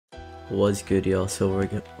Was good, y'all. So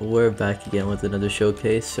we're back again with another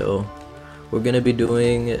showcase. So we're gonna be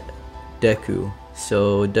doing Deku.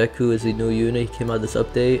 So Deku is a new unit. He came out this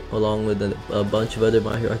update along with a bunch of other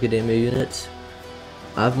My Hero Academia units.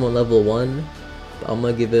 I have him on level 1. But I'm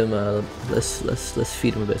gonna give him let's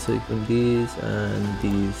feed him a bit. So you can these and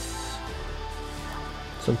these,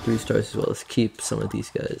 some 3 stars as well. Let's keep some of these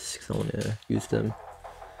guys because I want to use them.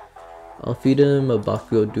 I'll feed him a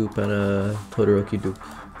Bakugo dupe and a Todoroki dupe,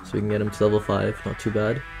 so we can get him to level 5. Not too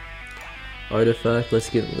bad. Artifact. Let's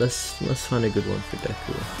find a good one for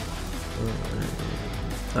Deku.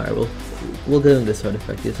 Alright, we'll give him this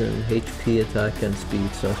artifact. He has an HP, attack, and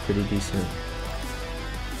speed, so that's pretty decent.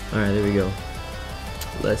 Alright, there we go.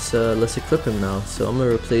 Let's equip him now. So I'm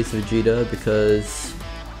gonna replace Vegeta because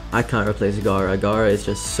I can't replace Gaara. Gaara is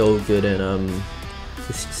just so good and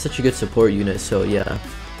it's such a good support unit. So yeah.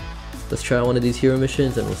 Let's try one of these hero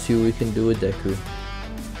missions and we'll see what we can do with Deku.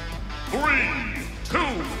 3, 2,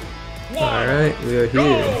 1. Alright, we are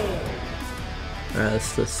here. Alright,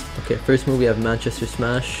 let's okay, first move we have Manchester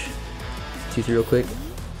Smash. Let's use it real quick.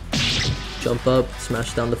 Jump up,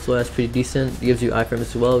 smash down the floor, that's pretty decent. It gives you iframe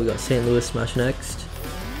as well. We got St. Louis Smash next.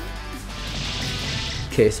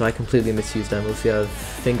 Okay, so I completely misused that move. So we have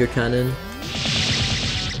Finger Cannon.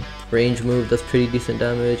 Range move, does pretty decent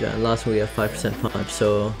damage, and last one we have 5% punch,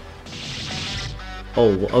 so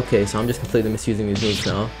oh, okay, so I'm just completely misusing these moves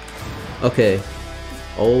now. Okay.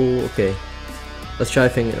 Oh, okay. Let's try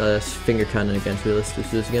Finger Cannon again. So let's do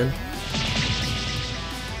this again.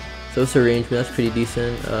 So it's a range move, that's pretty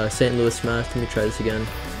decent. St. Louis Smash, let me try this again.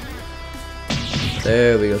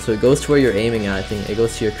 There we go. So it goes to where you're aiming at, I think. It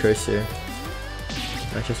goes to your cursor.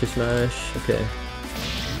 Manchester Smash, okay.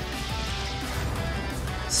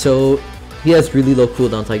 So he has really low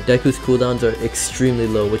cooldowns. Like Deku's cooldowns are extremely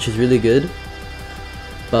low, which is really good.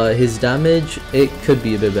 But his damage, it could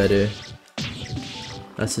be a bit better.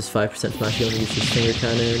 That's his 5% smash. He only uses Finger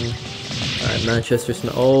Cannon. Alright, Manchester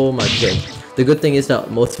Smash. Oh my god. The good thing is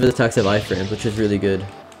that most of his attacks have iframes, which is really good.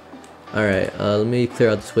 Alright, let me clear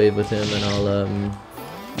out this wave with him and I'll,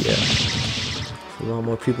 yeah. A lot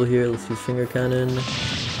more people here. Let's use Finger Cannon.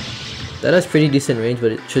 That has pretty decent range,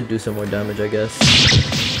 but it should do some more damage, I guess.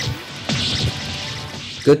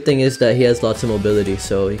 Good thing is that he has lots of mobility,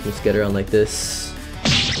 so he can just get around like this.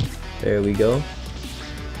 There we go.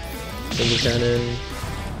 Finger Cannon.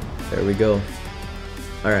 There we go.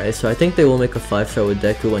 Alright, so I think they will make a 5-star with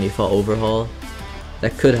Deku when he fought Overhaul.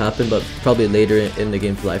 That could happen, but probably later in the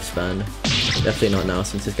game's lifespan. Definitely not now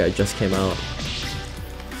since this guy just came out.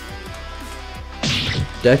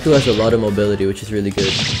 Deku has a lot of mobility, which is really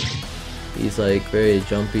good. He's like very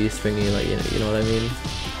jumpy, springy, like you know what I mean?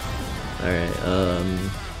 Alright,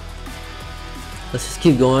 let's just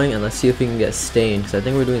keep going and let's see if we can get Stain, because I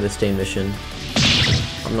think we're doing the Stain mission.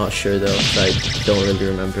 I'm not sure though, I don't really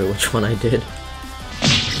remember which one I did.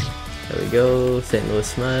 There we go, St. Louis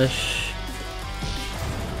Smash.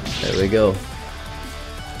 There we go.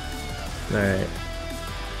 Alright.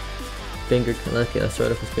 Finger Cannon, okay, let's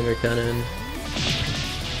start off with Finger Cannon.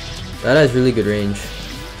 That has really good range.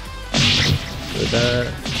 With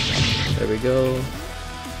that. There we go.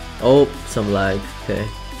 Oh, some lag, okay.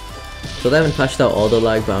 So they haven't patched out all the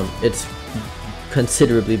lag, but it's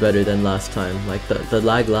considerably better than last time. Like the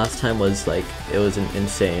lag last time was like, it was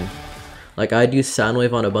insane. Like I'd use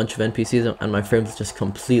Soundwave on a bunch of NPCs and my frames just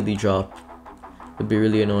completely drop. It'd be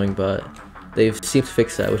really annoying, but they've seemed to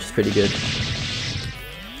fix that, which is pretty good.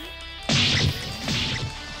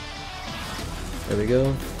 There we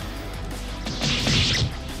go.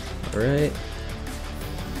 Alright.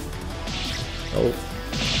 Oh.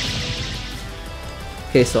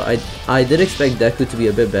 Okay, so I did expect Deku to be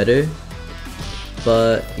a bit better,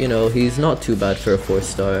 but you know, he's not too bad for a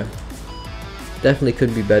 4-star. Definitely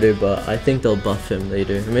could be better, but I think they'll buff him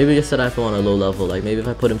later. Or maybe just that I have him on a low level, like maybe if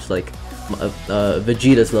I put him to like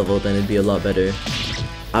Vegeta's level, then it'd be a lot better.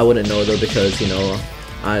 I wouldn't know though because, you know,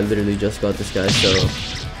 I literally just got this guy, so...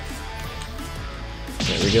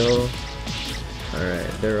 There we go. Alright,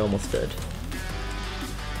 they're almost dead.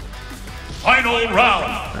 Final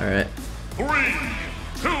round. Alright. 3,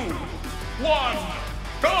 2, 1,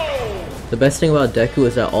 go! The best thing about Deku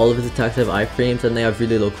is that all of his attacks have iframes and they have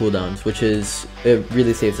really low cooldowns, which is, it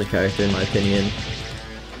really saves the character in my opinion.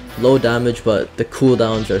 Low damage, but the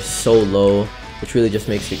cooldowns are so low, which really just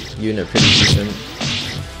makes the unit pretty decent.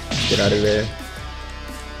 Get out of there.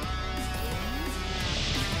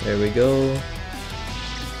 There we go.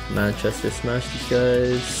 Manchester Smash these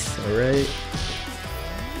guys. Alright.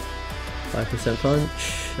 5%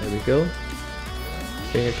 punch. There we go.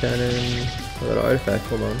 Finger Cannon. I got an artifact,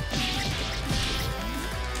 hold on.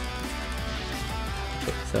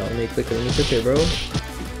 So let me click it, bro.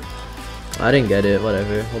 I didn't get it,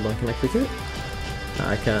 whatever. Hold on, can I click it? Nah,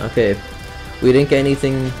 I can't. Okay. We didn't get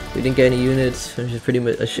anything, we didn't get any units, which is pretty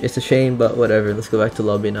much, it's a shame, but whatever. Let's go back to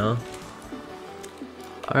lobby now.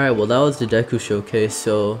 Alright, well that was the Deku showcase,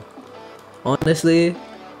 so honestly,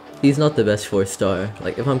 he's not the best 4-star.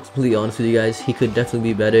 Like, if I'm completely honest with you guys, he could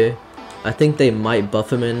definitely be better. I think they might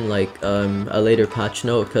buff him in like a later patch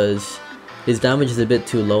note, because his damage is a bit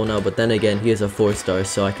too low now, but then again, he is a 4-star,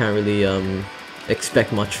 so I can't really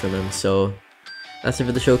expect much from him. So that's it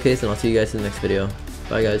for the showcase, and I'll see you guys in the next video.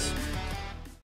 Bye guys.